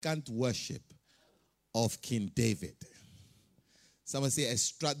worship of King David. Someone say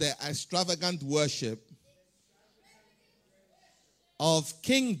the extravagant worship of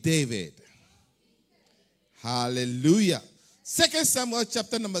King David. Hallelujah. 2 Samuel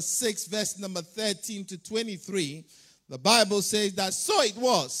chapter number 6, verse number 13 to 23. The Bible says that so it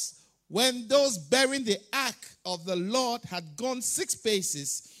was when those bearing the ark of the Lord had gone 6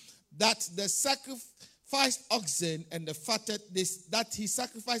 paces, that the sacrificed oxen and the fatted that he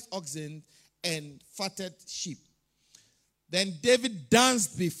sacrificed oxen and fatted sheep. Then David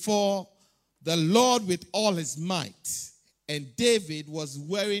danced before the Lord with all his might, and David was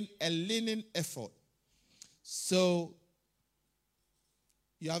wearing a linen ephod. So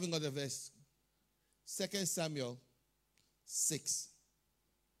you haven't got the verse. 2 Samuel 6,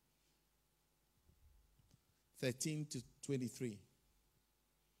 13 to 23.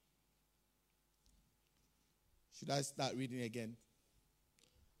 Should I start reading again?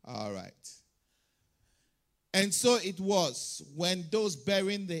 All right. And so it was, when those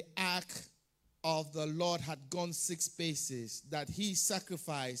bearing the ark of the Lord had gone 6 paces, that he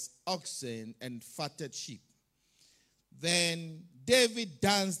sacrificed oxen and fatted sheep. Then David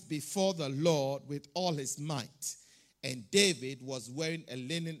danced before the Lord with all his might, and David was wearing a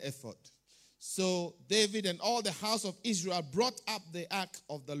linen ephod. So David and all the house of Israel brought up the ark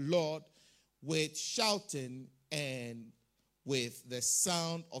of the Lord with shouting and with the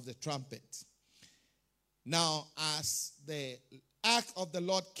sound of the trumpet. Now, as the ark of the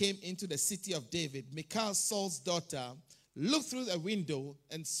Lord came into the city of David, Michal, Saul's daughter, looked through the window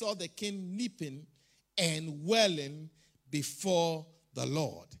and saw the king leaping and wailing before the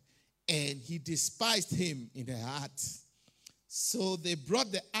Lord, and he despised him in her heart. So they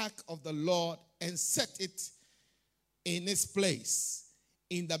brought the ark of the Lord and set it in its place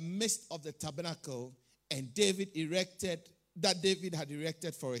in the midst of the tabernacle, and David had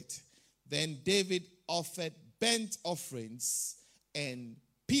erected for it. Then David offered burnt offerings and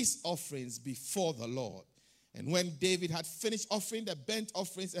peace offerings before the Lord. And when David had finished offering the burnt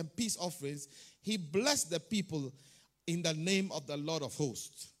offerings and peace offerings, he blessed the people in the name of the Lord of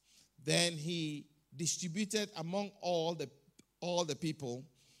hosts. Then he distributed among all the people,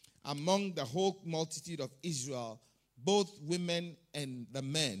 among the whole multitude of Israel, both women and the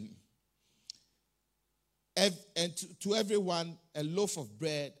men, and to everyone a loaf of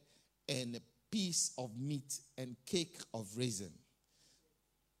bread and a piece of meat and cake of raisin.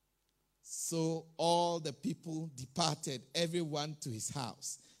 So all the people departed, everyone to his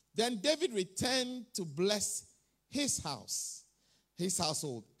house. Then David returned to bless his house, his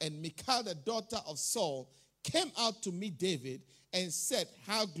household. And Michal, the daughter of Saul, came out to meet David and said,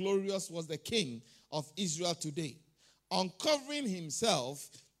 "How glorious was the king of Israel today, uncovering himself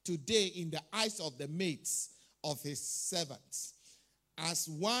today in the eyes of the maids of his servants, as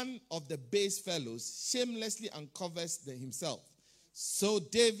one of the base fellows shamelessly uncovers himself." So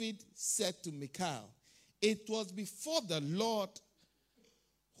David said to Michal, "It was before the Lord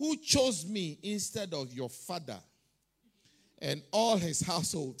who chose me instead of your father and all his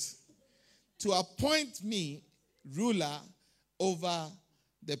household to appoint me ruler over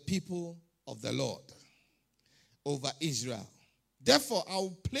the people of the Lord, over Israel. Therefore, I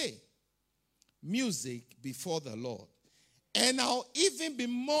will play music before the Lord, and I'll even be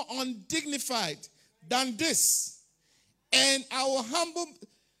more undignified than this. And I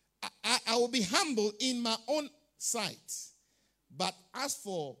will be humble in my own sight. But as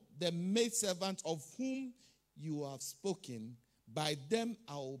for the maidservants of whom you have spoken, by them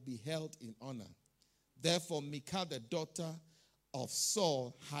I will be held in honor." Therefore, Michal, the daughter of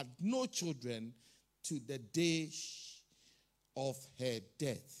Saul, had no children to the day of her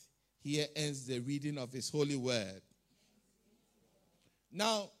death. Here ends the reading of his holy word.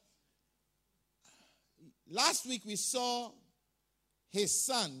 Now, last week we saw his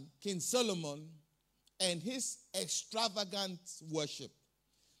son, King Solomon, and his extravagant worship.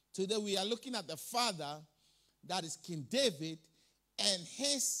 Today we are looking at the father, that is King David, and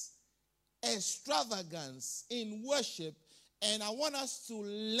his extravagance in worship. And I want us to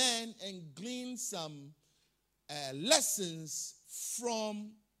learn and glean some lessons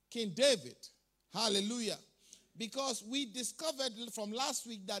from King David. Hallelujah. Because we discovered from last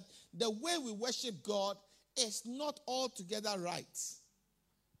week that the way we worship God is not altogether right.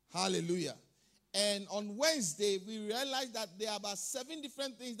 Hallelujah. And on Wednesday, we realized that there are about 7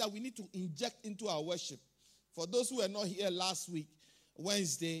 different things that we need to inject into our worship. For those who were not here last week,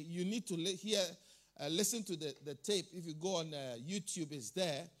 Wednesday, you need to listen to the tape. If you go on YouTube, it's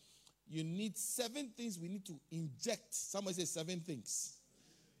there. You need 7 things we need to inject. Somebody say 7 things.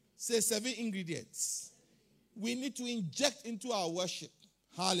 Say 7 ingredients we need to inject into our worship.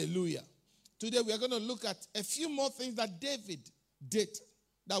 Hallelujah. Today we are going to look at a few more things that David did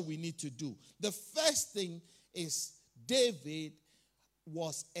that we need to do. The first thing is David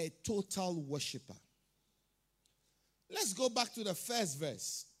was a total worshiper. Let's go back to the first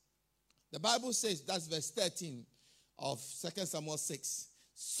verse. The Bible says, that's verse 13 of 2 Samuel 6.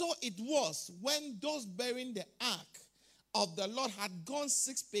 So it was when those bearing the ark of the Lord had gone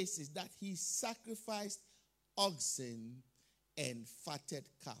 6 paces that he sacrificed oxen and fatted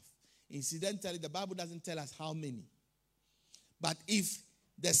calf. Incidentally, the Bible doesn't tell us how many. But if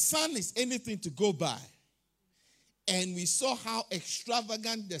the sun is anything to go by, and we saw how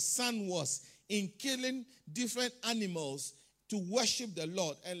extravagant the sun was in killing different animals to worship the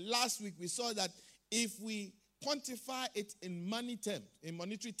Lord. And last week we saw that if we quantify it in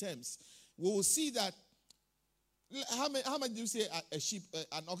monetary terms, we will see that how much do you say a sheep,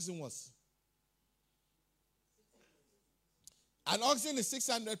 an oxen was? An oxen is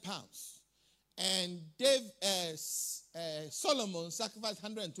 600 pounds. And Solomon sacrificed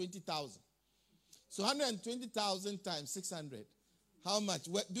 120,000. So 120,000 times 600. How much?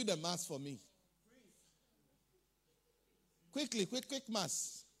 Do the math for me. Quickly, quick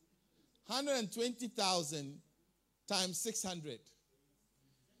math. 120,000 times 600.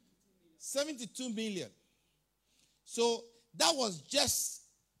 72 million. So that was just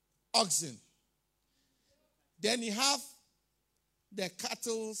oxen. Then you have the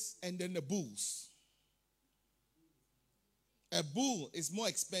cattle and then the bulls. A bull is more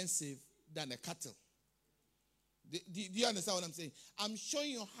expensive than a cattle. Do you understand what I'm saying? I'm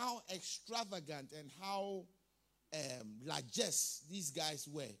showing you how extravagant and how largesse these guys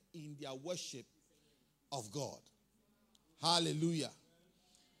were in their worship of God. Hallelujah.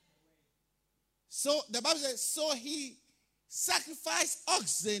 So the Bible says, so he sacrificed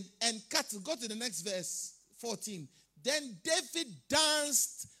oxen and cattle. Go to the next verse, 14. Then David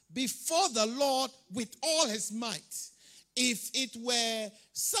danced before the Lord with all his might. If it were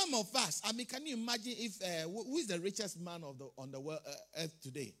some of us, I mean, can you imagine if, who is the richest man on the world, earth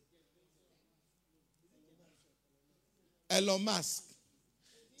today? Elon Musk.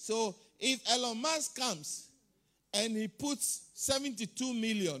 So if Elon Musk comes and he puts 72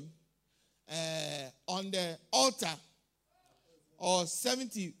 million on the altar, or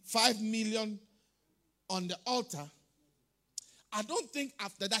 75 million on the altar, I don't think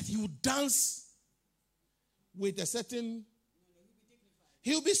after that he would dance with a certain,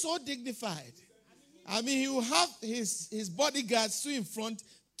 he'll be so dignified. I mean, he will have his bodyguards 2 in front,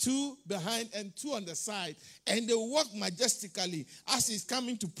 2 behind, and 2 on the side. And they will walk majestically as he's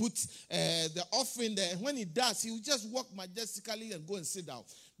coming to put the offering there. And when he does, he will just walk majestically and go and sit down.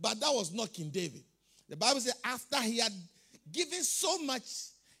 But that was not King David. The Bible says after he had given so much,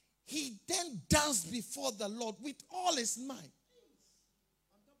 he then danced before the Lord with all his might.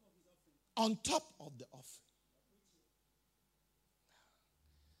 On top of the offering.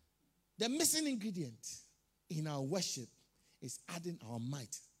 The missing ingredient in our worship is adding our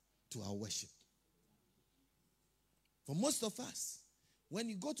might to our worship. For most of us, when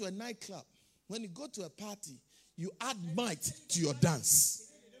you go to a nightclub, when you go to a party, you add might to your dance.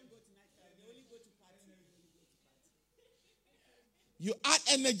 You add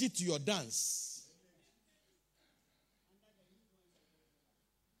energy to your dance.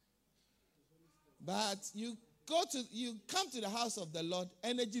 But you come to the house of the Lord,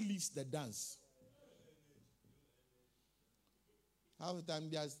 energy leaves the dance. Half the time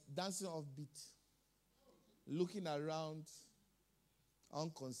there's dancing offbeat, looking around,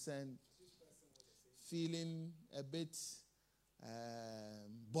 unconcerned, feeling a bit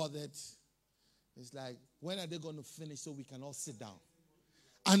bothered. It's like, when are they going to finish so we can all sit down?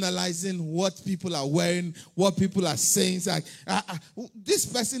 Analyzing what people are wearing, what people are saying. It's like,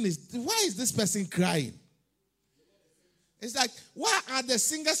 why is this person crying? It's like, why are the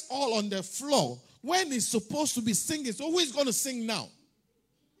singers all on the floor when it's supposed to be singing? So who is going to sing now?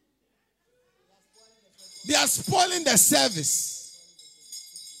 They are spoiling the service.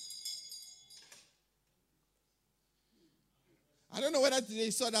 I don't know whether today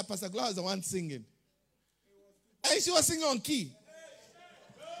you saw that Pastor Gloria was the one singing. And she was singing on key.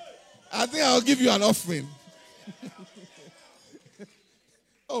 I think I'll give you an offering.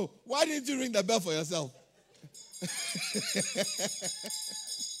 Oh, why didn't you ring the bell for yourself?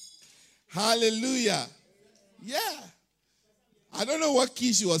 Hallelujah. Yeah. I don't know what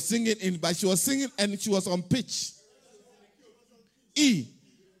key she was singing in, but she was singing and she was on pitch. E.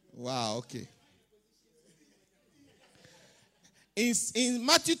 Wow, okay. In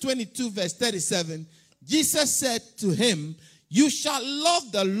Matthew 22, verse 37, Jesus said to him, "You shall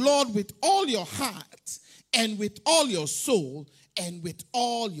love the Lord with all your heart and with all your soul and with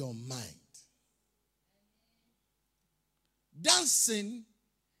all your mind. Dancing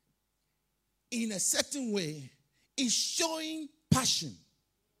in a certain way is showing passion.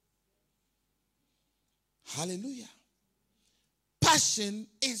 Hallelujah. Passion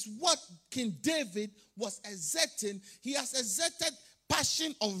is what King David was exerting. He has exerted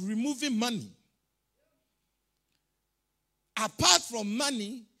passion of removing money. Apart from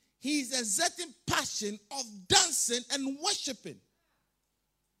money, he is exerting passion of dancing and worshiping.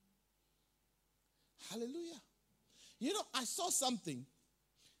 Hallelujah. You know, I saw something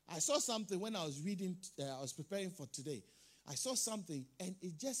when I was reading, I was preparing for today. I saw something and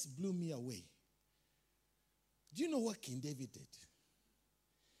it just blew me away. Do you know what King David did?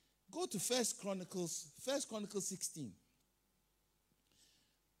 Go to First Chronicles 16.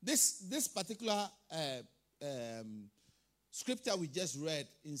 This particular scripture we just read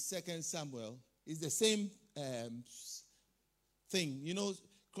in 2 Samuel is the same thing. You know,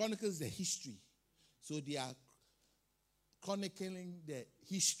 Chronicles is the history. So they are chronicling the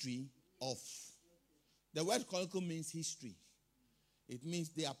history of. The word chronicle means history. It means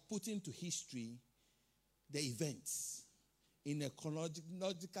they are putting to history the events in a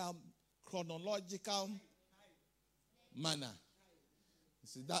chronological manner.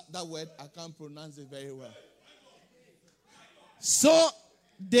 See, that word, I can't pronounce it very well. So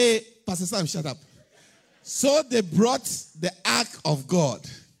Pastor Sam, shut up. So they brought the ark of God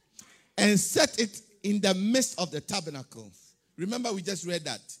and set it in the midst of the tabernacle. Remember, we just read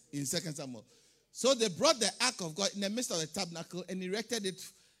that in 2 Samuel. So they brought the ark of God in the midst of the tabernacle and erected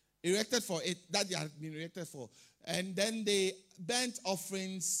for it that they had been erected for. And then they burnt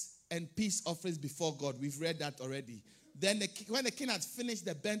offerings and peace offerings before God. We've read that already. Then when the king had finished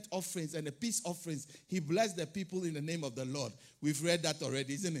the burnt offerings and the peace offerings, he blessed the people in the name of the Lord. We've read that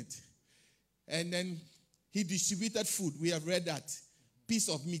already, isn't it? And then he distributed food. We have read that. Piece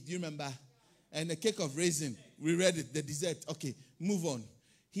of meat, do you remember? And a cake of raisin. We read it, the dessert. Okay, move on.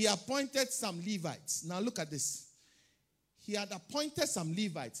 He appointed some Levites. Now look at this. He had appointed some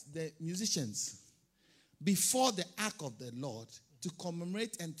Levites, the musicians, before the ark of the Lord to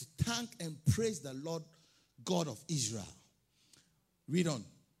commemorate and to thank and praise the Lord God of Israel. Read on.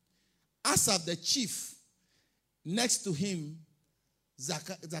 Asaph the chief, next to him,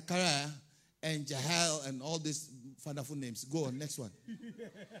 Zechariah and Jehiel and all these wonderful names. Go on, next one.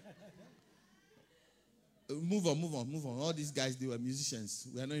 Move on. All these guys, they were musicians.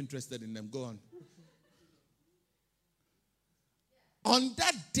 We are not interested in them. Go on. On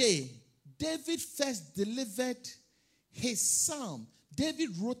that day, David first delivered his psalm. David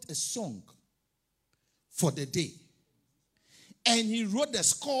wrote a song for the day. And he wrote the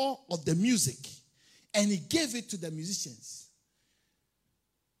score of the music. And he gave it to the musicians.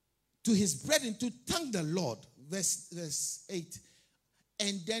 To his brethren to thank the Lord. Verse 8.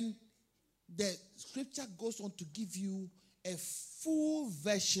 And then the scripture goes on to give you a full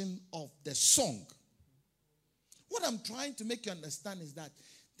version of the song. What I'm trying to make you understand is that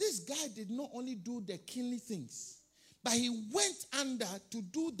this guy did not only do the kingly things, but he went under to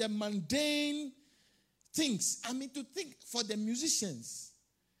do the mundane things. I mean, to think for the musicians.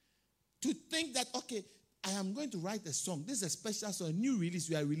 To think that, okay, I am going to write a song. This is a special song, a new release.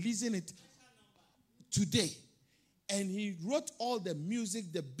 We are releasing it today. And he wrote all the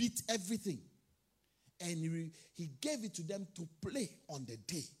music, the beat, everything. And he gave it to them to play on the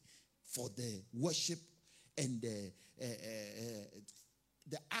day for the worship and the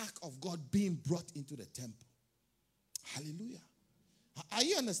ark of God being brought into the temple. Hallelujah. Are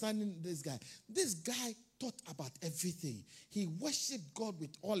you understanding this guy? This guy thought about everything. He worshipped God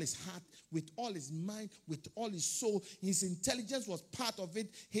with all his heart, with all his mind, with all his soul. His intelligence was part of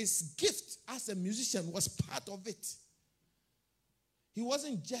it. His gift as a musician was part of it. He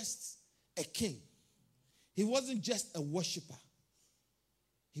wasn't just a king. He wasn't just a worshiper.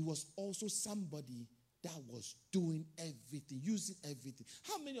 He was also somebody that was doing everything, using everything.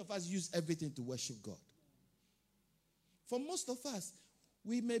 How many of us use everything to worship God? For most of us,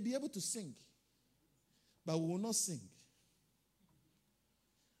 we may be able to sing, but we will not sing.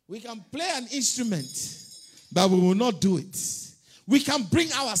 We can play an instrument, but we will not do it. We can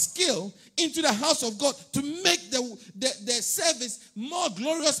bring our skill into the house of God to make the service more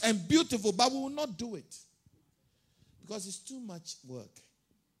glorious and beautiful, but we will not do it. Because it's too much work.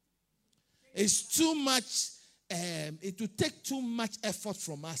 It's too much, it will take too much effort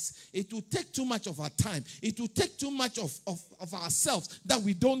from us. It will take too much of our time. It will take too much of ourselves that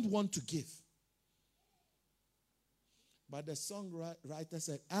we don't want to give. But the songwriter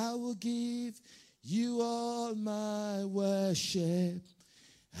said, I will give you all my worship.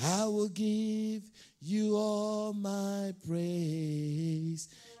 I will give You are my praise.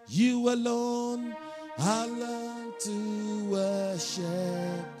 You alone I love to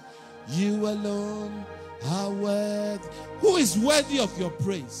worship. You alone are worthy. Who is worthy of your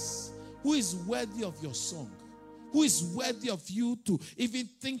praise? Who is worthy of your song? Who is worthy of you to even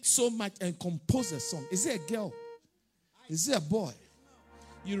think so much and compose a song? Is it a girl? Is it a boy?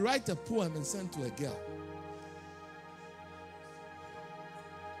 You write a poem and send to a girl.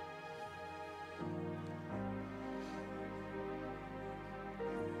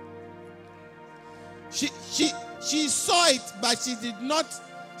 She saw it, but she did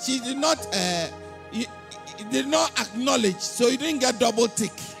not acknowledge, so you didn't get double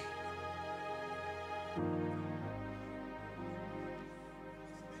tick.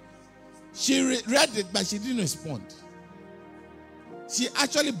 She read it, but she didn't respond. She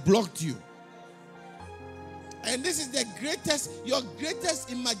actually blocked you. And this is your greatest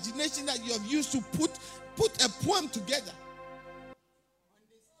imagination that you have used to put a poem together.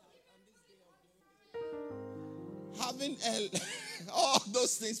 Having all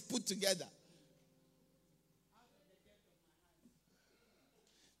those things put together.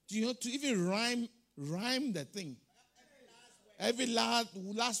 Do you know to even rhyme the thing? Every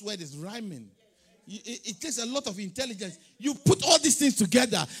last word is rhyming. It takes a lot of intelligence. You put all these things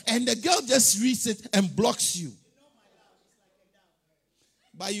together, and the girl just reads it and blocks you.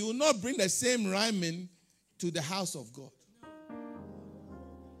 But you will not bring the same rhyming to the house of God.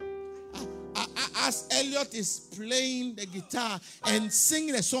 As Elliot is playing the guitar and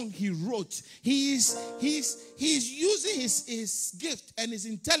singing a song he wrote, he's using his gift and his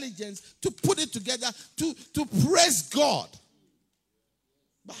intelligence to put it together to praise God.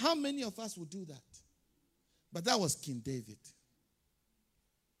 But how many of us would do that? But that was King David.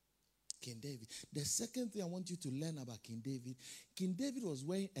 King David. The second thing I want you to learn about King David was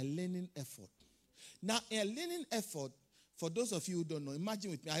wearing a linen ephod. Now, a linen ephod, for those of you who don't know, imagine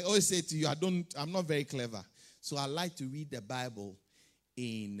with me. I always say to you, I'm not very clever. So I like to read the Bible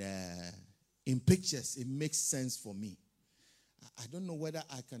in pictures. It makes sense for me. I don't know whether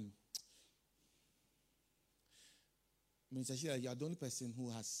I can. Mr. Sheila, you are the only person who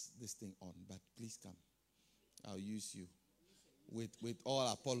has this thing on, but please come. I'll use you. With all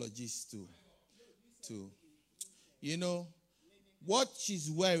apologies to. You know, what she's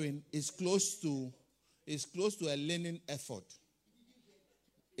wearing is close to a linen ephod.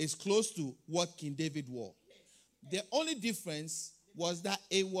 It's close to what King David wore. The only difference was that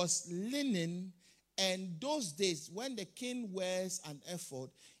it was linen, and those days when the king wears an ephod,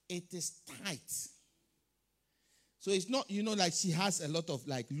 it is tight. So it's not, like she has a lot of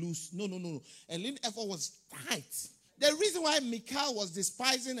like loose. No. A linen ephod was tight. The reason why Michal was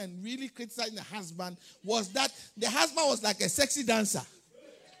despising and really criticizing the husband was that the husband was like a sexy dancer.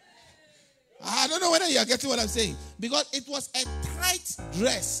 I don't know whether you are getting what I'm saying. Because it was a tight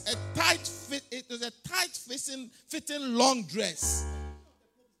dress, a tight fit. It was a tight fitting long dress.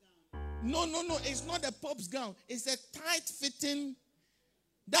 No. It's not a Pope's gown. It's a tight fitting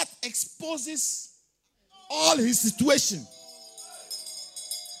that exposes all his situation.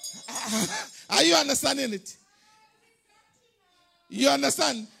 Are you understanding it? You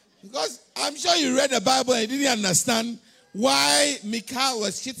understand? Because I'm sure you read the Bible and you didn't understand why Michal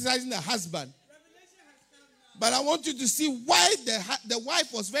was criticizing the husband. But I want you to see why the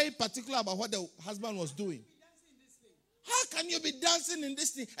wife was very particular about what the husband was doing. How can you be dancing in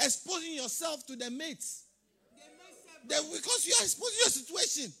this thing, exposing yourself to the mates? Because you are exposing your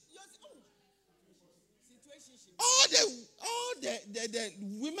situation. All the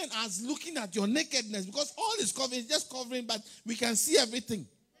women are looking at your nakedness because all is covering, it's just covering, but we can see everything.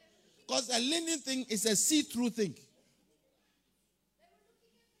 Because a linen thing is a see-through thing.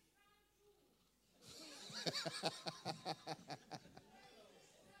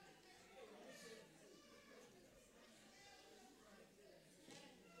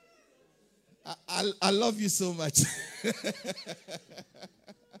 I love you so much.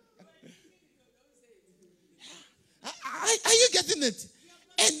 Are you getting it?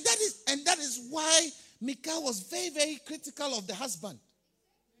 And that is why Michal was very, very critical of the husband.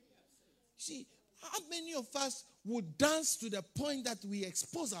 See, how many of us would dance to the point that we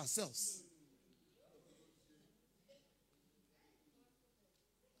expose ourselves?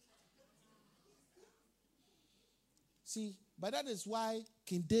 See, but that is why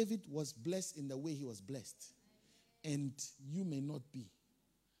King David was blessed in the way he was blessed. And you may not be.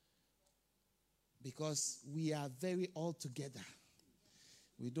 Because we are very all together.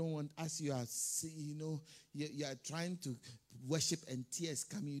 We don't want, as you are, you are trying to worship and tears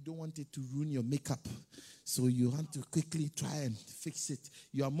coming, you don't want it to ruin your makeup. So you want to quickly try and fix it.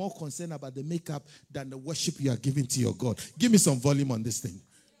 You are more concerned about the makeup than the worship you are giving to your God. Give me some volume on this thing.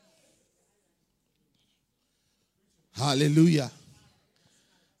 Hallelujah.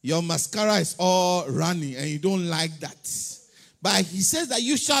 Your mascara is all running and you don't like that. But he says that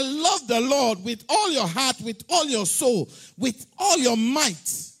you shall love the Lord with all your heart, with all your soul, with all your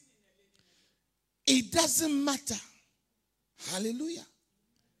might. It doesn't matter. Hallelujah.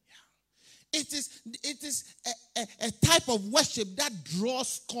 Yeah. It is a type of worship that draws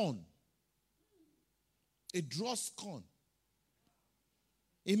scorn. It draws scorn.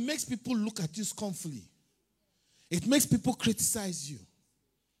 It makes people look at you scornfully. It makes people criticize you.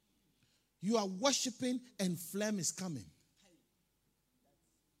 You are worshiping and phlegm is coming.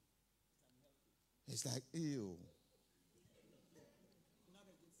 It's like, ew.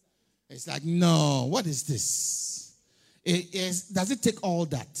 It's like, no, what is this? Does it take all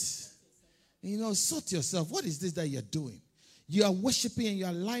that? Sort yourself. What is this that you're doing? You are worshiping and you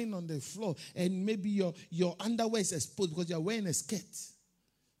are lying on the floor and maybe your underwear is exposed because you are wearing a skirt.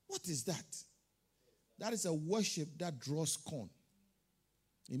 What is that? That is a worship that draws scorn.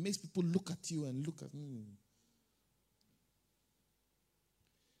 It makes people look at you and look at me.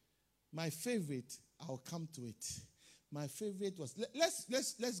 My favorite, I'll come to it. My favorite was,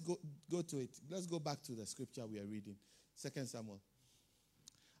 let's go to it. Let's go back to the scripture we are reading. 2 Samuel.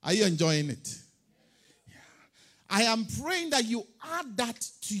 Are you enjoying it? Yeah. I am praying that you add that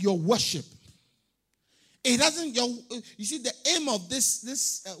to your worship. It doesn't, you see, the aim of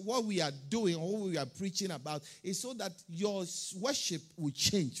this what we are doing, or what we are preaching about, is so that your worship will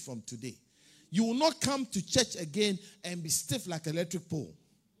change from today. You will not come to church again and be stiff like an electric pole.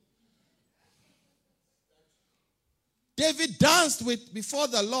 David danced before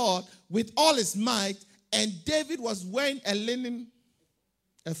the Lord with all his might, and David was wearing a linen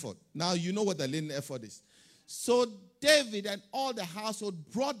ephod. Now you know what the linen ephod is. So David and all the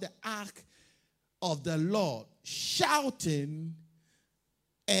household brought the ark of the Lord, shouting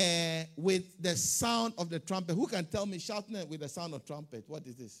with the sound of the trumpet. Who can tell me shouting with the sound of trumpet? What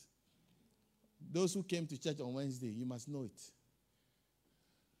is this? Those who came to church on Wednesday, you must know it.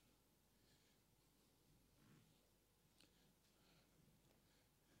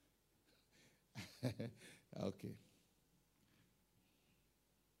 Okay.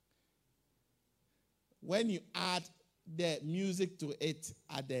 When you add the music to it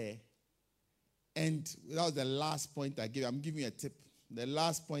at the end, that was the last point I gave. I'm giving you a tip. The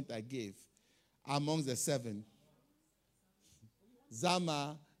last point I gave amongst the 7,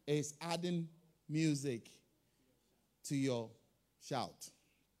 Zama is adding music to your shout.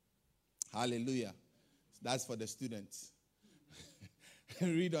 Hallelujah. That's for the students.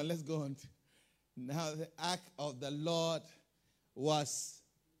 Read on. Let's go on. Now the ark of the Lord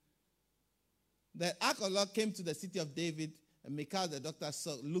the ark of the Lord came to the city of David, and Michal the doctor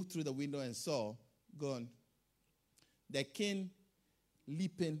looked through the window and saw, the king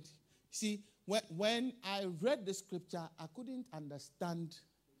leaping. See, when I read the scripture, I couldn't understand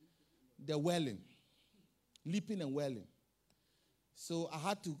the wailing, leaping and wailing. So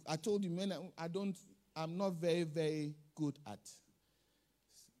I told him, I'm not very, very good at.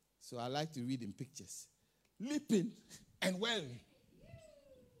 So I like to read in pictures. Leaping and wailing.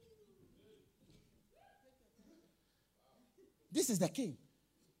 This is the king.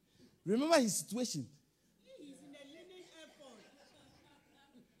 Remember his situation. He's in a linen ephod.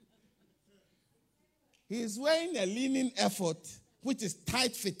 He is wearing a linen ephod, which is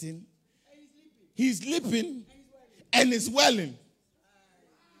tight-fitting. He's leaping and is wailing.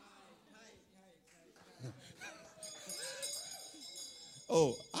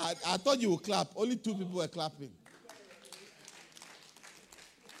 Oh, I thought you would clap. Only 2 people were clapping.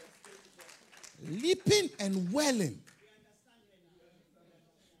 Leaping and wailing.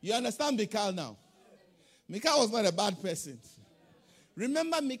 You understand Michal now? Michal was not a bad person.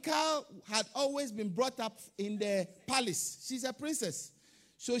 Remember, Michal had always been brought up in the palace. She's a princess.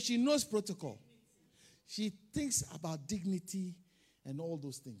 So she knows protocol. She thinks about dignity and all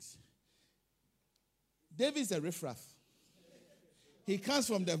those things. David is a riffraff. He comes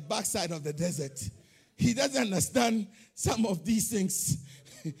from the backside of the desert. He doesn't understand some of these things.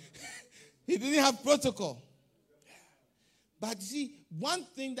 He didn't have protocol. But see, one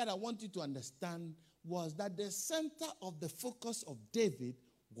thing that I want you to understand was that the center of the focus of David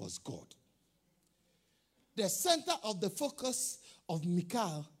was God. The center of the focus of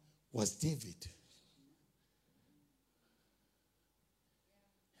Michal was David.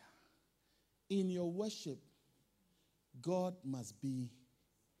 In your worship, God must be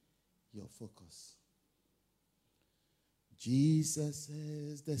your focus. Jesus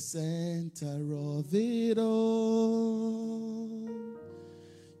is the center of it all.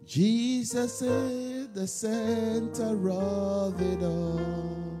 Jesus is the center of it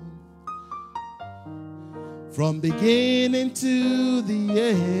all. From beginning to the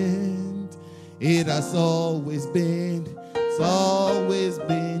end, it has always been, it's always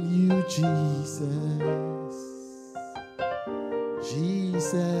been you, Jesus.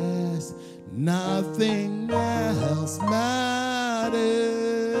 Jesus, nothing else matters.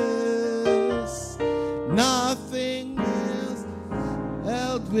 Nothing else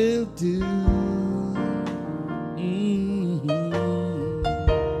will do.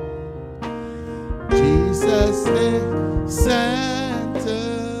 Jesus is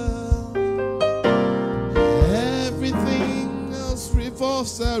center. Everything else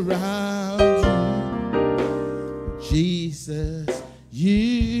revolves around you. Jesus,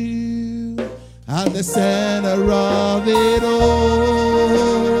 you are the center of it all.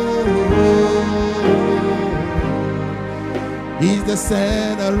 He's the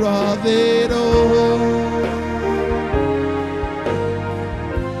center of it all.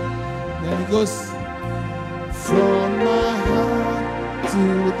 Then he goes, from my heart to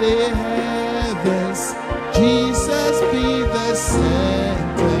the heavens, Jesus be the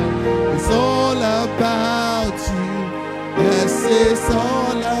center. It's all about you. Yes, it's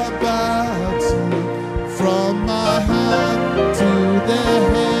all about you. From my heart to the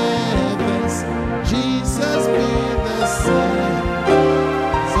heavens, Jesus be the center.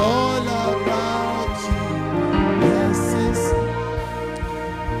 It's all about you. Yes, it's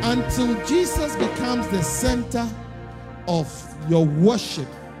until Jesus becomes the center of your worship,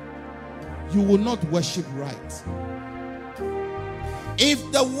 you will not worship right.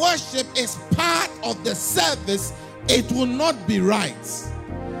 If the worship is part of the service, it will not be right.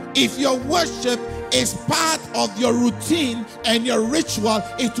 If your worship is part of your routine and your ritual,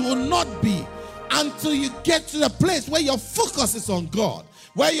 it will not be, until you get to the place where your focus is on God,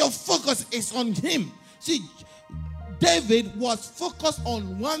 where your focus is on Him. See, David was focused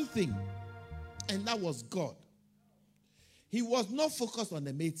on one thing, and that was God. He was not focused on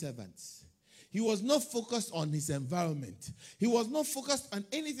the maidservants. He was not focused on his environment. He was not focused on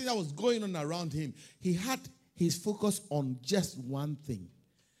anything that was going on around him. He had his focus on just one thing,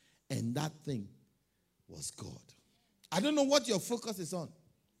 and that thing was God. I don't know what your focus is on,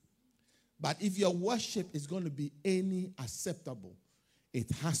 but if your worship is going to be any acceptable, it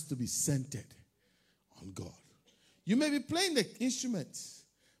has to be centered on God. You may be playing the instruments,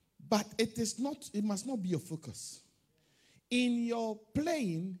 but it must not be your focus. In your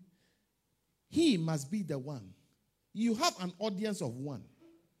playing, He must be the one. You have an audience of one,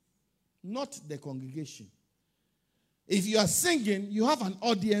 not the congregation. If you are singing, you have an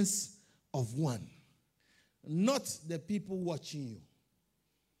audience of one, not the people watching you.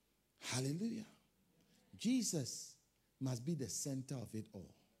 Hallelujah. Jesus must be the center of it all.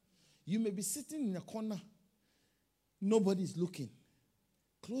 You may be sitting in a corner. Nobody's looking.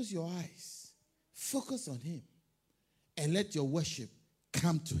 Close your eyes. Focus on Him. And let your worship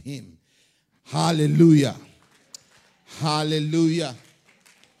come to Him. Hallelujah. Hallelujah.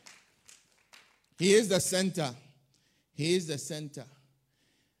 He is the center. He is the center.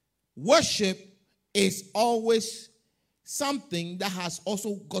 Worship is always something that has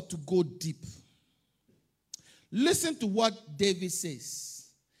also got to go deep. Listen to what David says.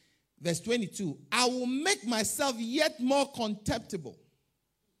 Verse 22. I will make myself yet more contemptible.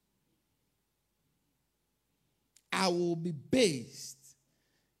 I will be based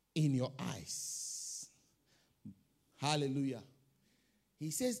in your eyes. Hallelujah.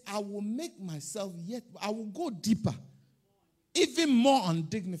 He says, I will make myself I will go deeper, even more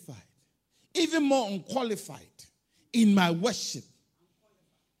undignified, even more unqualified in my worship.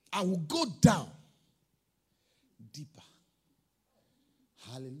 I will go down deeper.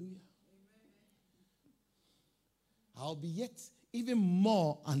 Hallelujah. I'll be yet even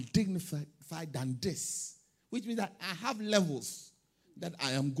more undignified than this, which means that I have levels that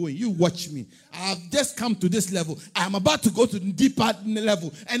I am going. You watch me. I have just come to this level. I am about to go to the deeper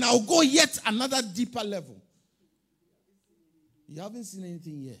level, and I'll go yet another deeper level. You haven't seen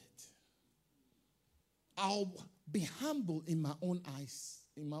anything yet. I'll be humble in my own eyes,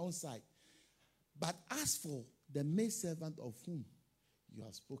 in my own sight. But as for the maidservant of whom you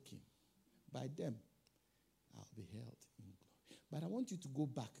have spoken, by them I'll be held in glory. But I want you to go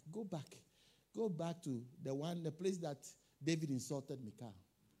back. Go back to the place that David insulted Michal.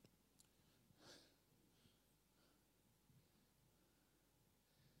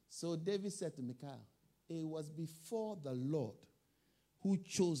 So David said to Michal, it was before the Lord who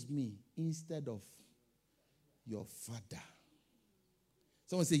chose me instead of your father.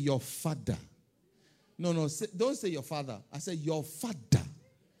 Someone say, your father. No, don't say your father. I said, your father.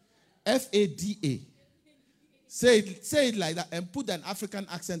 F-A-D-A. Say it like that and put an African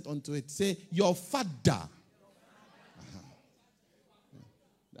accent onto it. Say, your father.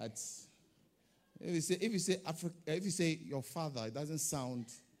 That's, if you say your father, it doesn't sound,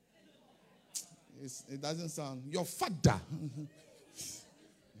 your father.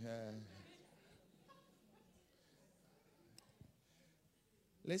 Yeah.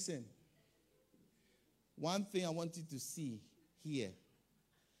 Listen, one thing I wanted to see here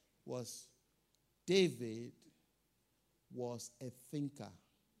was David was a thinker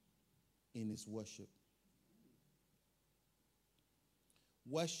in his worship.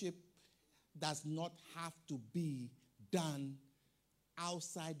 Worship does not have to be done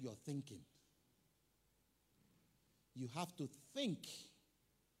outside your thinking. You have to think.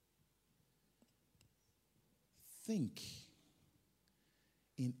 Think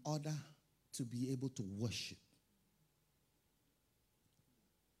in order to be able to worship.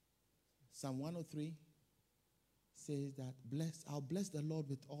 Psalm 103 says that I'll bless the Lord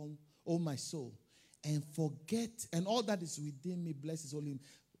with all my soul, and forget, and all that is within me, bless his holy name.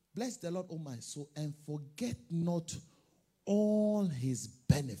 Bless the Lord, O my soul, and forget not all his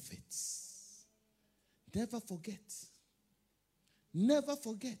benefits. Never forget. Never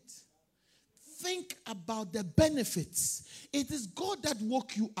forget. Think about the benefits. It is God that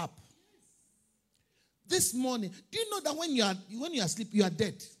woke you up. This morning, do you know that when you are asleep, you are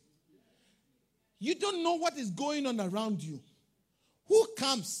dead? You don't know what is going on around you. Who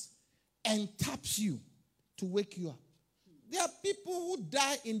comes and taps you to wake you up? There are people who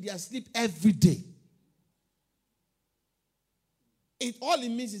die in their sleep every day. All it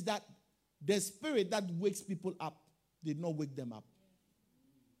means is that the spirit that wakes people up did not wake them up.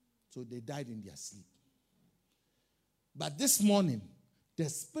 So they died in their sleep. But this morning, the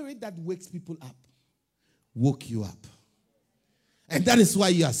spirit that wakes people up woke you up. And that is why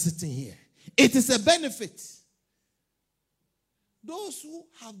you are sitting here. It is a benefit. Those who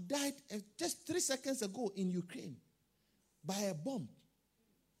have died just 3 seconds ago in Ukraine by a bomb,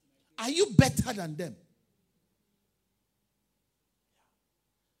 are you better than them?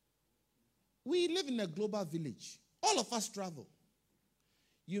 We live in a global village. All of us travel.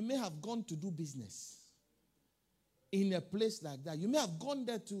 You may have gone to do business in a place like that. You may have gone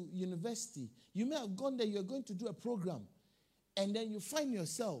there to university. You may have gone there, you're going to do a program. And then you find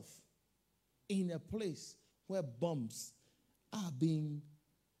yourself in a place where bombs are being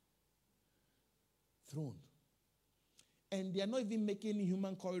thrown. And they are not even making any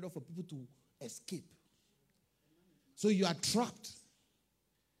human corridor for people to escape. So you are trapped.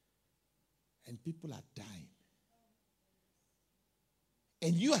 And people are dying.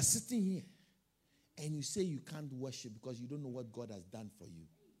 And you are sitting here. And you say you can't worship because you don't know what God has done for you.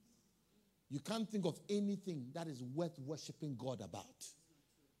 You can't think of anything that is worth worshiping God about.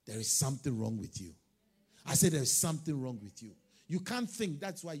 There is something wrong with you. I said there is something wrong with you. You can't think.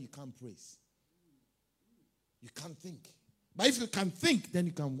 That's why you can't praise. You can't think. But if you can think, then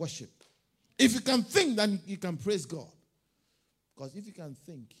you can worship. If you can think, then you can praise God. Because if you can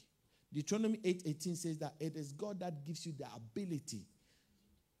think, Deuteronomy 8:18 says that it is God that gives you the ability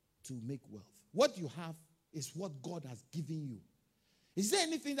to make wealth. What you have is what God has given you. Is there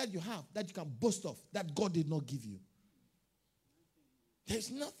anything that you have that you can boast of that God did not give you?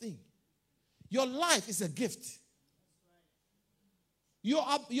 There's nothing. Your life is a gift. Your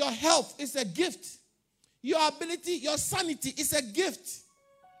health is a gift. Your ability, your sanity is a gift.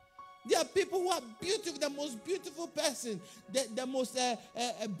 There are people who are beautiful, the most beautiful person, the most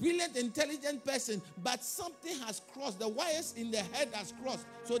brilliant, intelligent person, but something has crossed. The wires in their head has crossed,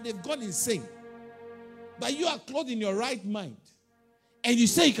 so they've gone insane. But you are clothed in your right mind, and you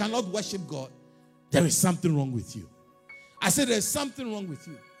say you cannot worship God. There is something wrong with you. I said there is something wrong with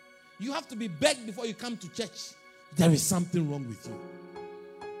you. You have to be begged before you come to church. There is something wrong with you.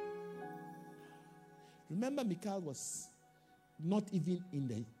 Remember, Michal was not even in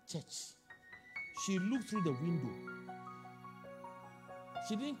the church. She looked through the window.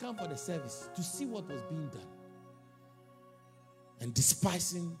 She didn't come for the service to see what was being done. And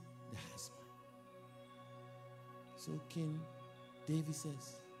despising the husband. So King David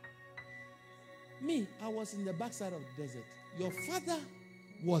says, me, I was in the backside of the desert. Your father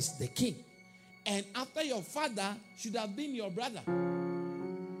was the king. And after your father should have been your brother.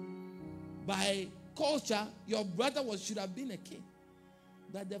 By culture, your brother should have been a king.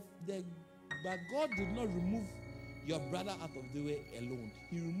 But God did not remove your brother out of the way alone.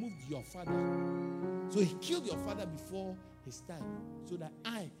 He removed your father. So he killed your father before his time so that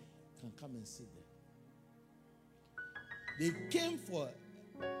I can come and sit there. They came for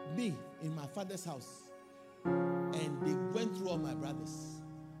me in my father's house, and they went through all my brothers.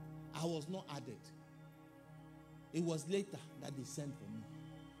 I was not added. It was later that they sent for me.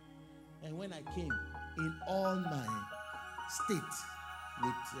 And when I came in all my state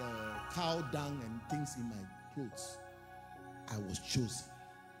with cow dung and things in my clothes, I was chosen.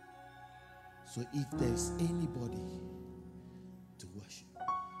 So if there's anybody to worship,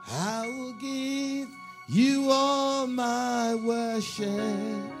 I will give you all my worship.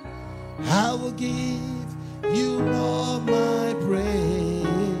 I will give you all my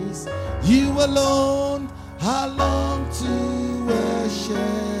praise. You alone are long to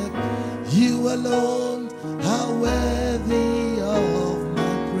worship. You alone are worthy of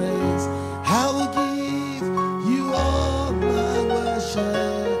my praise. I will give you all my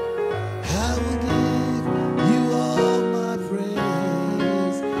worship. I will give you all my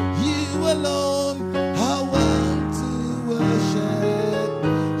praise. You alone are worthy to worship.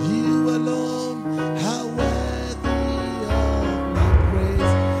 You alone are worthy of my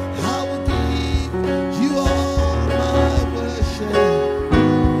praise. I will give you all my worship.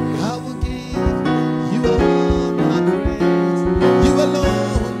 I will give you all my praise. You alone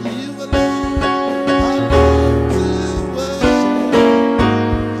are worthy to worship.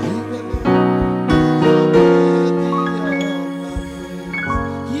 You alone are worthy of my praise.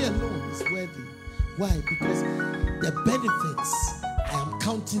 He alone is worthy. Why? Because the benefits, I am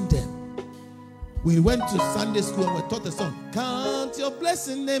counting them. We went to Sunday school and we taught the song. Count your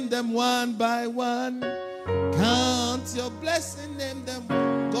blessing, name them one by one. Count your blessing, name them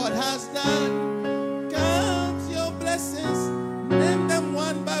God has done. Count your blessings, name them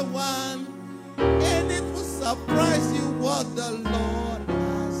one by one. And it will surprise you what the Lord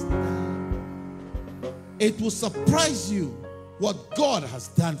has done. It will surprise you what God has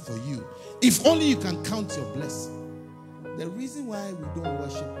done for you. If only you can count your blessing. The reason why we don't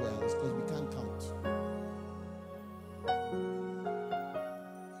worship well is because we can't count.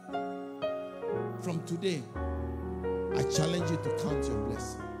 From today, I challenge you to count your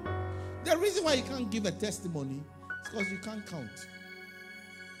blessing. The reason why you can't give a testimony is because you can't count.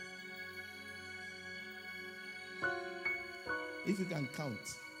 If you can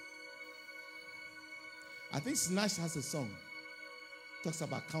count. I think Snatch has a song. Talks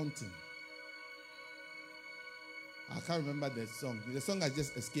about counting. I can't remember the song. The song has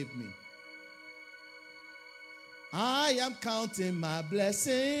just escaped me. I am counting my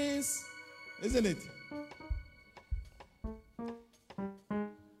blessings. Isn't it?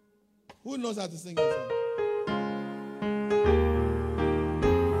 Who knows how to sing a song?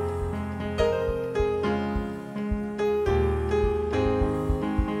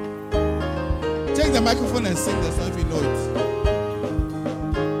 Take the microphone and sing the song if you know it.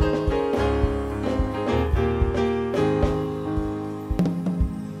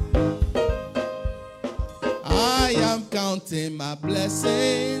 I am counting my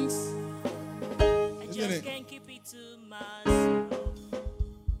blessings. I just can't keep it to myself.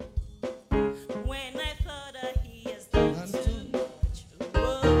 When I thought that he has done too much,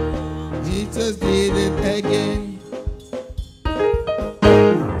 whoa, He just did it again.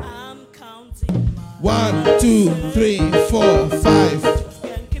 I'm counting my 1, 2, 3, 4, 5. just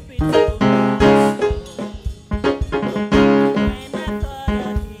can't keep it to myself. When I thought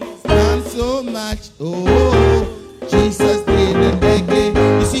that he has Done so much. Oh, Jesus did it again.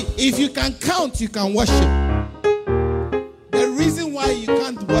 You see, if you can count, you can worship. The reason why you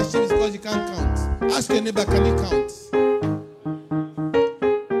can't worship is because you can't count. Ask your neighbor, can you count?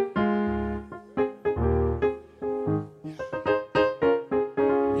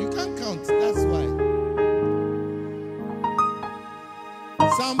 You can't count, that's why.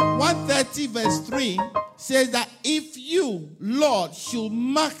 Psalm 130 verse 3 says that if you, Lord, should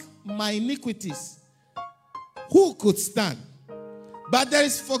mark my iniquities, who could stand? But there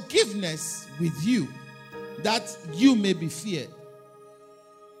is forgiveness with you, that you may be feared.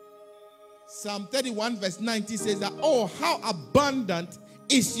 Psalm 31 verse 19 says that, oh, how abundant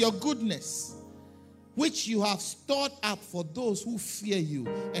is your goodness, which you have stored up for those who fear you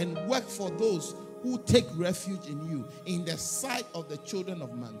and work for those who take refuge in you, in the sight of the children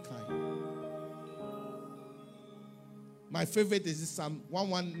of mankind. My favorite is Psalm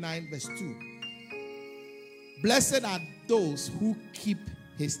 119 verse 2. Blessed are those who keep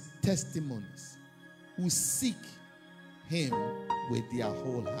his testimonies, who seek him with their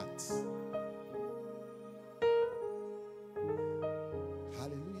whole hearts.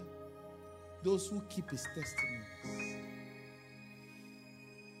 Hallelujah. Those who keep his testimonies.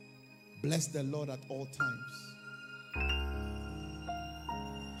 Bless the Lord at all times.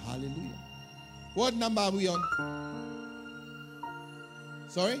 Hallelujah. What number are we on?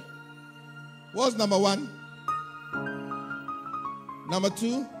 Sorry? What's number 1? Number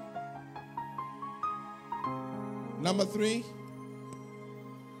 2? Number 3?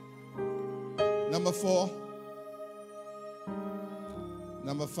 Number 4?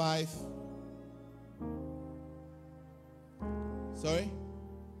 Number 5? Sorry?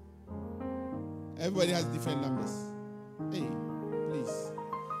 Everybody has different numbers. Hey, please.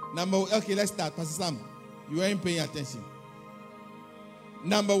 Okay, let's start. Pastor Sam, you weren't paying attention.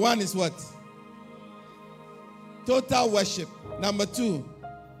 Number 1 is what? Total worship. Number 2.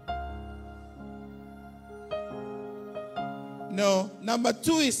 No. Number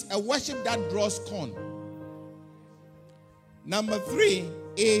 2 is a worship that draws corn. Number 3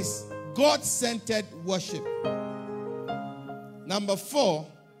 is God-centered worship. Number 4,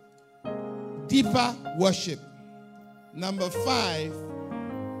 deeper worship. Number 5,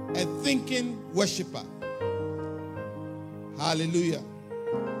 a thinking worshiper. Hallelujah.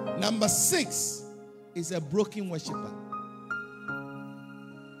 Number 6 is a broken worshiper.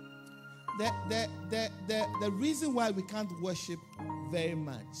 The reason why we can't worship very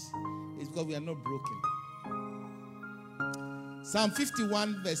much is because we are not broken. Psalm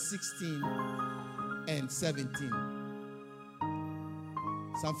 51 verse 16 and 17.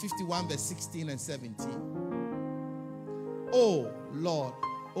 Psalm 51 verse 16 and 17. Oh Lord,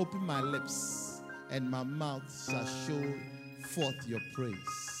 open my lips and my mouth shall show forth your praise.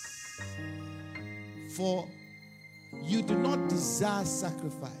 For you do not desire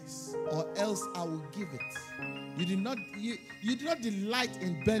sacrifice, or else I will give it. You do not delight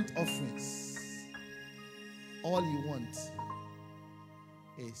in burnt offerings. All you want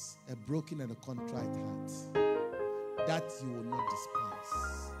is a broken and a contrite heart that you will not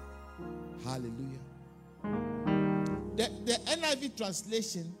despise. Hallelujah. The NIV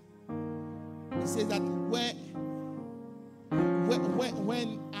translation, it says that when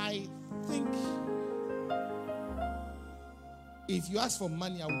I think, if you ask for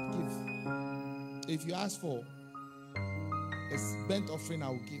money, I will give. If you ask for a burnt offering, I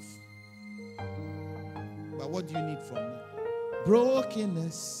will give. But what do you need from me?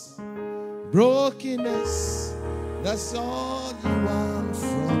 Brokenness, brokenness, that's all you want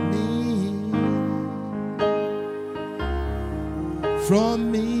from me.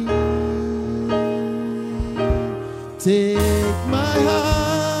 From me. Take my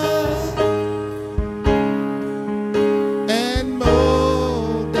heart and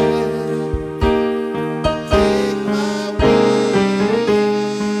mold it. Take my will,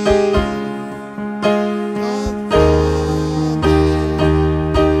 conform it.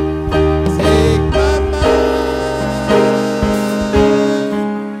 Take my mind,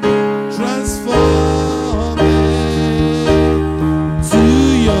 transform it to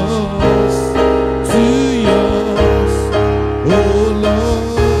yours, oh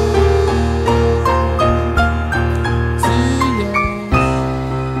Lord,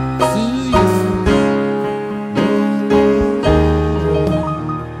 to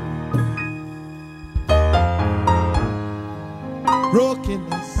yours,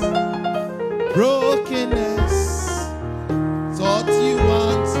 brokenness, brokenness, it's what you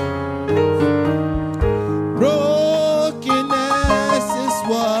want. Brokenness is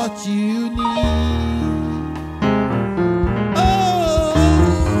what you need. Oh,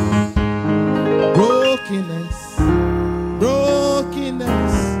 brokenness,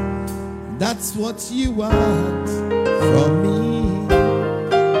 brokenness, that's what you want from me.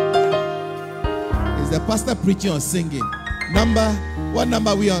 Is the pastor preaching or singing? What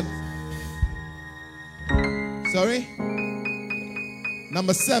number are we on? Sorry?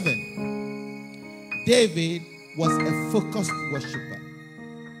 Number 7. David was a focused worshiper.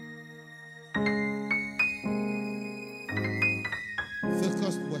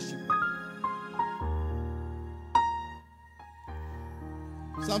 Focused worshiper.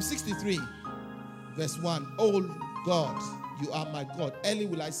 Psalm 63, verse 1. Oh God, you are my God. Early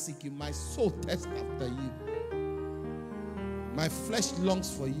will I seek you. My soul thirsts after you. My flesh longs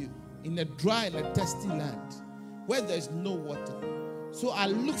for you in a dry and a thirsty land where there is no water. So I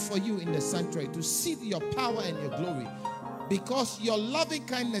look for you in the sanctuary to see your power and your glory, because your loving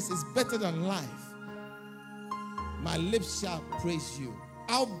kindness is better than life. My lips shall praise you.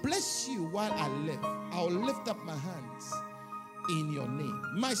 I'll bless you while I live. I'll lift up my hands in your name.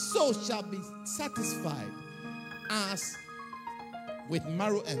 My soul shall be satisfied as with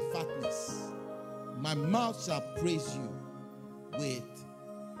marrow and fatness. My mouth shall praise you with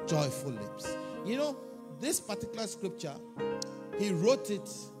joyful lips. You know, this particular scripture, he wrote it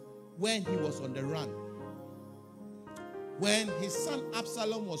when he was on the run. when his son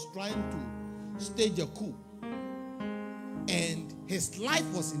Absalom was trying to stage a coup and his life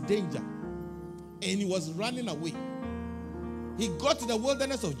was in danger and he was running away. He got to the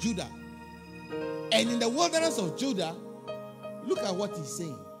wilderness of Judah. And in the wilderness of Judah, look at what he's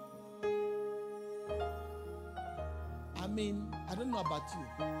saying. I mean, I don't know about you,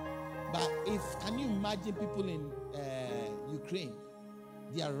 but can you imagine people in Ukraine?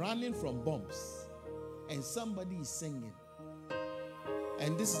 They are running from bombs and somebody is singing.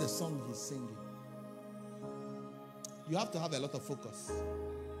 And this is the song he's singing. You have to have a lot of focus.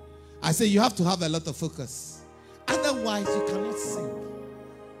 I say you have to have a lot of focus. Otherwise, you cannot sing.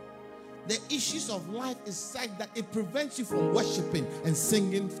 The issues of life is such that it prevents you from worshiping and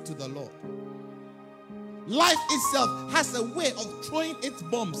singing to the Lord. Life itself has a way of throwing its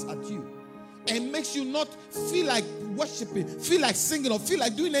bombs at you and makes you not feel like worshiping, feel like singing, or feel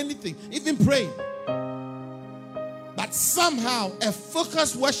like doing anything, even praying. But somehow a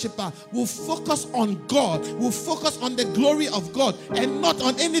focused worshiper will focus on God, will focus on the glory of God and not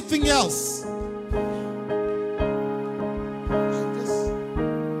on anything else. And just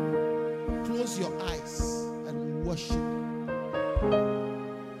close your eyes and worship.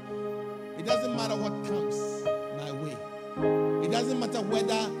 It doesn't matter what comes my way. It doesn't matter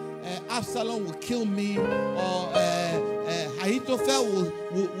whether Absalom will kill me or Ahithophel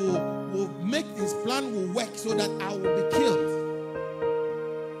will make his plan will work so that I will be killed.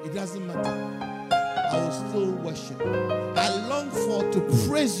 It doesn't matter. I will still worship. I long to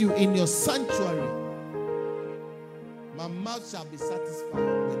praise you in your sanctuary. My mouth shall be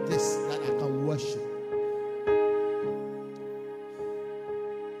satisfied with this, that I can worship.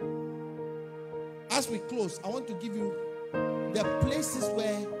 As we close, I want to give you the places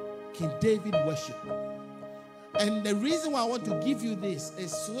where King David worshiped. And the reason why I want to give you this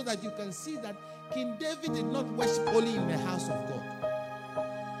is so that you can see that King David did not worship only in the house of God.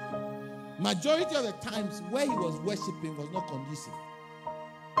 Majority of the times where he was worshiping was not conducive.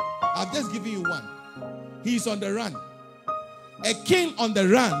 I've just given you one. He's on the run. A king on the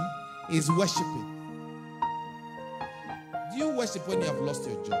run is worshiping. Do you worship when you have lost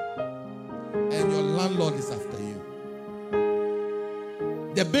your job and your landlord is after you?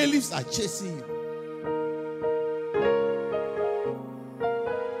 The bailiffs are chasing you.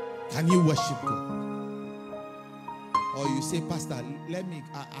 Can you worship God? Or you say, Pastor, I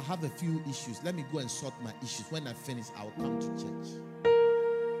have a few issues. Let me go and sort my issues. When I finish, I will come to church.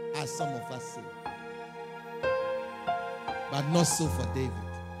 As some of us say. But not so for David.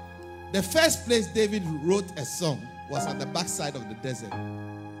 The first place David wrote a song was at the backside of the desert.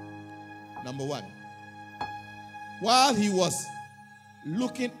 Number one. While he was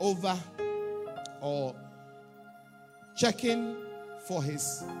looking over or checking for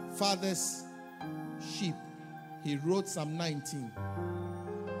his father's sheep, he wrote Psalm 19,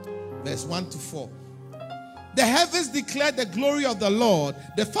 verse 1 to 4. The heavens declare the glory of the Lord.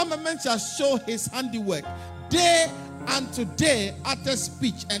 The firmament shall show his handiwork. Day unto day utters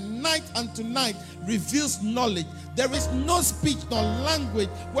speech, and night unto night reveals knowledge. There is no speech nor language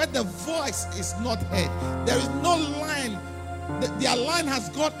where the voice is not heard. There is no line. Their line has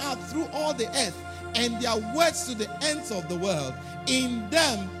gone out through all the earth, and their words to the ends of the world. In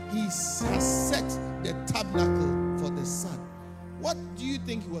them he has set the tabernacle for the sun. What do you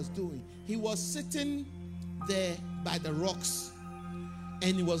think he was doing? He was sitting there by the rocks,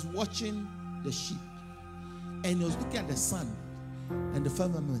 and he was watching the sheep, and he was looking at the sun and the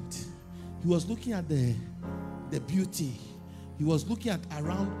firmament. He was looking at the beauty. He was looking at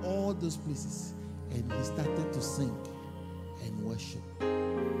around all those places, and he started to sing and worship.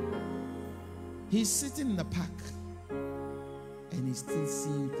 He's sitting in the park, and he's still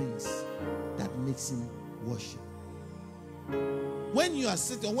seeing things that makes him worship. When you are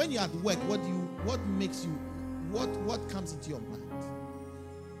sitting, when you're at work, what makes you, what comes into your mind?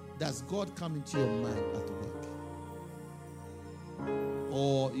 Does God come into your mind at work?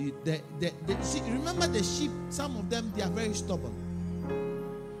 Or remember the sheep, some of them, they are very stubborn.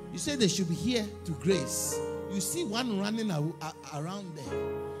 You say they should be here to graze. You see one running around there.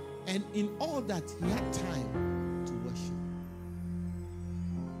 And in all that, he had time to worship.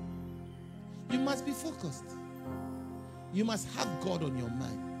 You must be focused. You must have God on your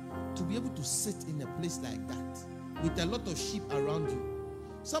mind to be able to sit in a place like that with a lot of sheep around you.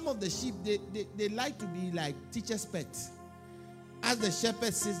 Some of the sheep, they like to be like teacher's pets. As the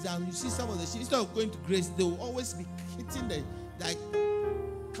shepherd sits down, you see some of the sheep, instead of going to graze, they will always be hitting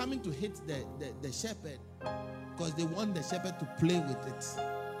coming to hit the shepherd because they want the shepherd to play with it.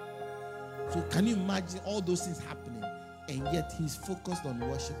 So can you imagine all those things happening, and yet he's focused on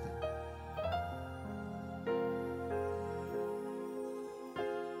worshiping?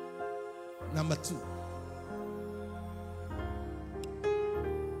 Number 2.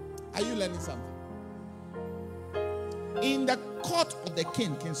 Are you learning something? In the court of the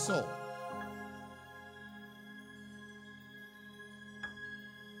king, King Saul,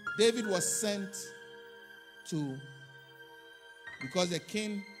 David was sent to, because the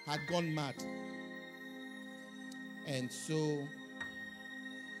king had gone mad. And so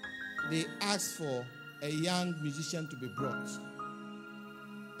they asked for a young musician to be brought.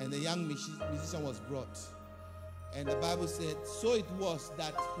 And the young musician was brought. And the Bible said, so it was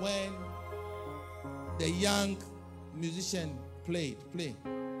that when the young musician played, the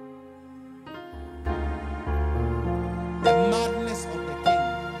madness of the king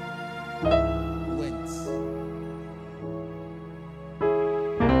went.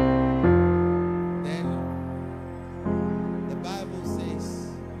 Then the Bible says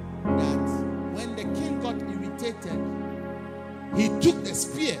that when the king got irritated, he took the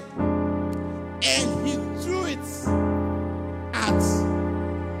spear and he threw it at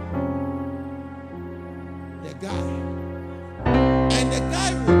the guy. And the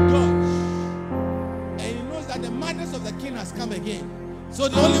guy will dodge. And he knows that the madness of the king has come again. So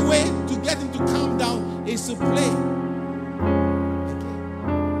the only way to get him to calm down is to play again.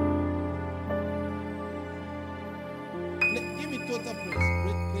 Give me total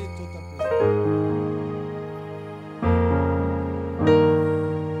praise. Play total praise.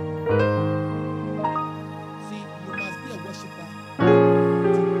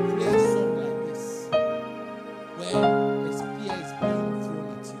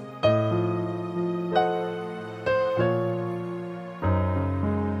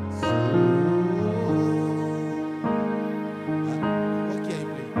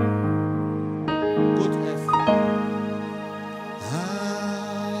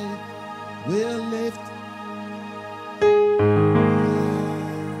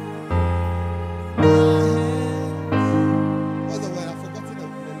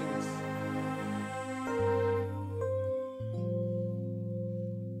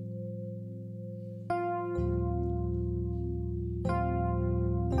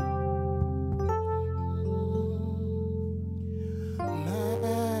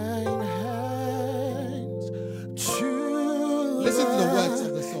 Listen to the words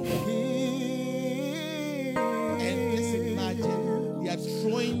of the song. And just imagine they are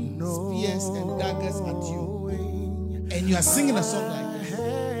throwing spears and daggers at you. And you are singing a song like this.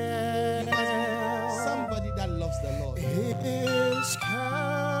 Somebody that loves the Lord is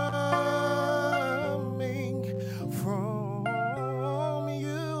coming from you.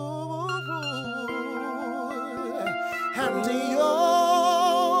 And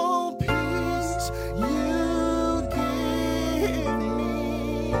your peace you give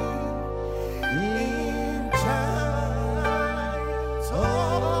me in times of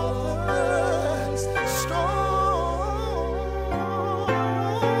the storm.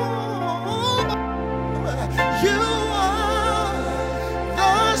 You are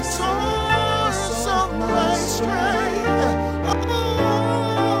the source of my strength. Oh,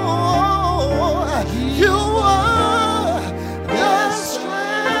 you are the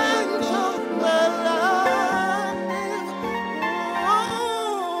strength of my life.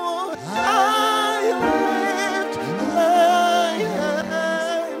 Oh, I lift my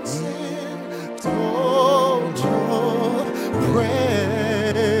hands in total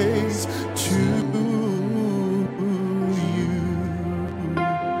praise to you.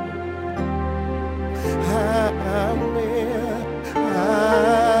 Amen. Amen.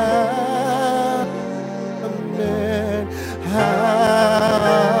 Amen.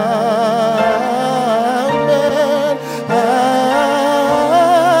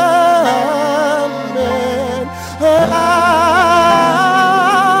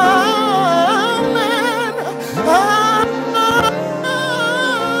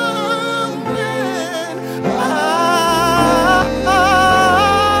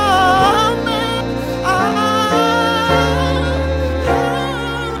 Amen.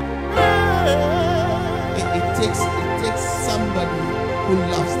 It takes somebody who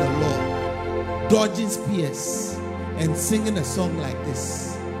loves the Lord, dodging spears and singing a song like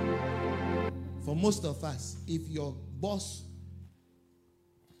this. For most of us, if your boss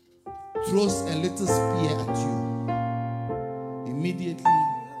throws a little spear at you, immediately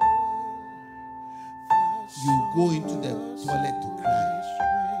you go into the toilet to cry.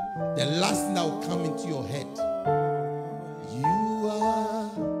 The last thing that will come into your head, you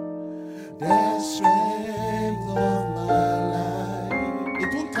are the strength of my life.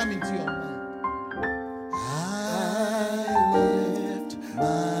 It won't come into your mind. I lift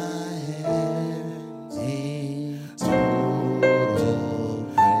my hands in total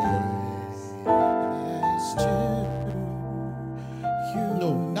praise.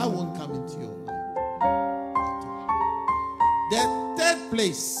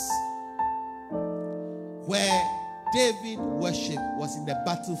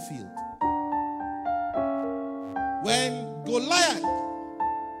 battlefield. When Goliath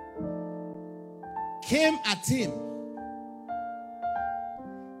came at him,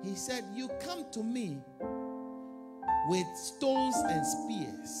 he said, "You come to me with stones and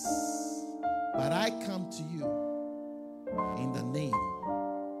spears, but I come to you in the name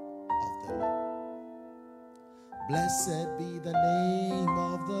of the Lord." Blessed be the name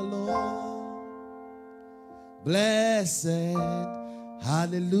of the Lord. Blessed,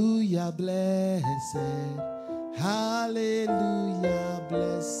 hallelujah, blessed, hallelujah,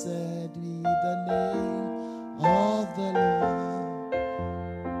 blessed be the name of the Lord.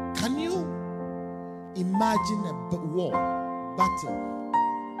 Can you imagine a war, battle,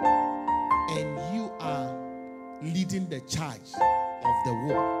 and you are leading the charge of the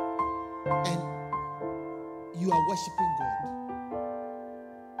war, and you are worshiping God?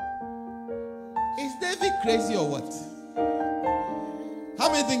 Is David crazy or what? How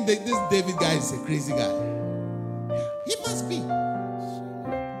many think that this David guy is a crazy guy? He must be.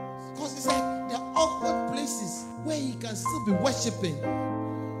 Because it's like there are other places where he can still be worshiping.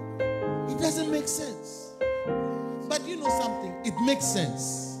 It doesn't make sense. But you know something? It makes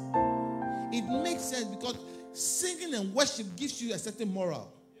sense. It makes sense because singing and worship gives you a certain moral.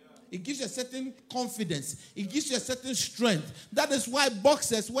 It gives you a certain confidence. It gives you a certain strength. That is why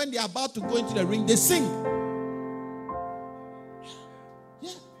boxers, when they are about to go into the ring, they sing.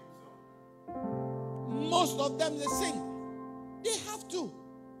 Yeah. Most of them, they sing. They have to.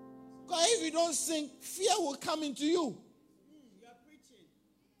 Because if you don't sing, fear will come into you.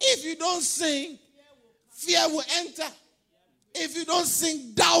 If you don't sing, fear will enter. If you don't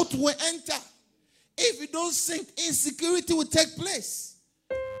sing, doubt will enter. If you don't sing, insecurity will take place.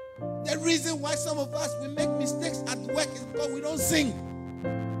 The reason why some of us, we make mistakes at work is because we don't sing.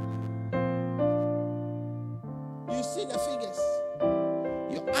 You see the figures.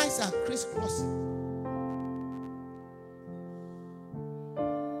 Your eyes are crisscrossing.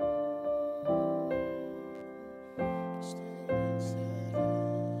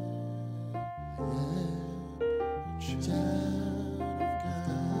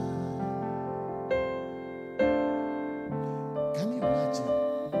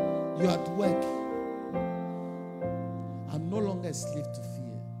 You're at work. I'm no longer a slave to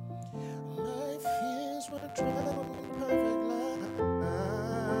fear. My fears were drowned in perfect love.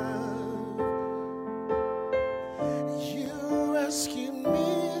 You rescued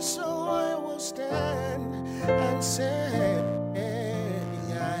me, so I will stand and say,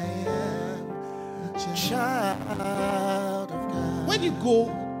 I am a child of God. When you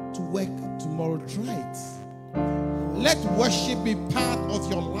go to work tomorrow, try it. Let worship be part of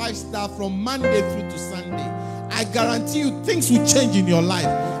your lifestyle from Monday through to Sunday. I guarantee you things will change in your life.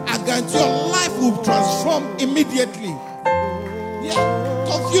 I guarantee your life will transform immediately. Yeah,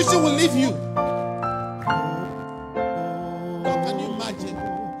 confusion will leave you. Now, can you imagine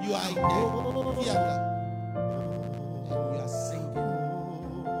you are in the theater and you are singing,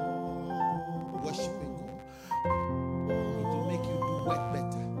 worshiping God? It will make you do work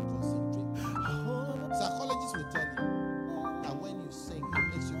better, concentrate. Psychologists will tell you that when you sing, it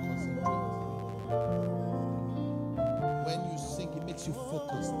makes you concentrate. When you sing, it makes you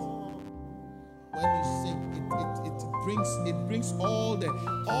focused. When you sing, it brings all the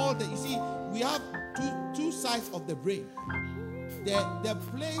you see, we have two sides of the brain. The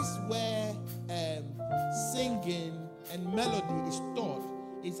place where singing and melody is stored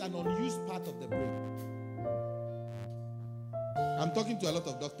is an unused part of the brain. I'm talking to a lot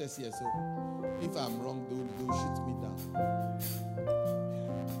of doctors here, so if I'm wrong, they'll shoot me down.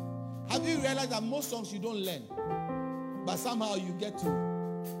 Have you realized that most songs you don't learn, but somehow you get to?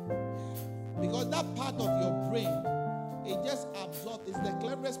 Because that part of your brain, it just absorbs. It's the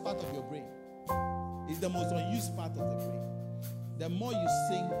cleverest part of your brain. It's the most unused part of the brain. The more you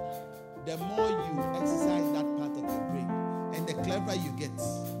sing, the more you exercise that part of your brain, and the cleverer you get.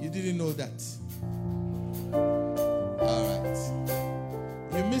 You didn't know that. All right.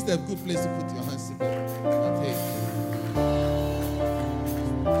 You missed a good place to put your hands together. Okay.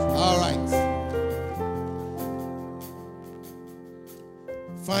 All right.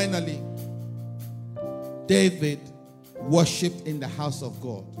 Finally, David worshipped in the house of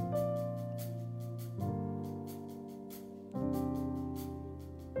God.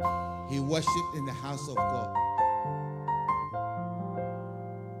 He worshipped in the house of God.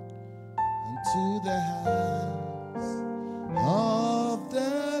 Unto the house of the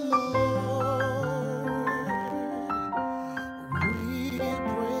Lord We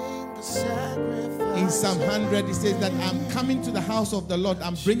bring the sacrifice. in Psalm 100, it says that I'm coming to the house of the Lord.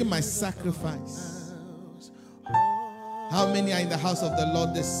 I'm bringing my sacrifice. How How many are in the house of the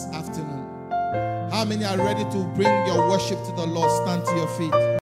Lord this afternoon? How many are ready to bring your worship to the Lord? Stand to your feet.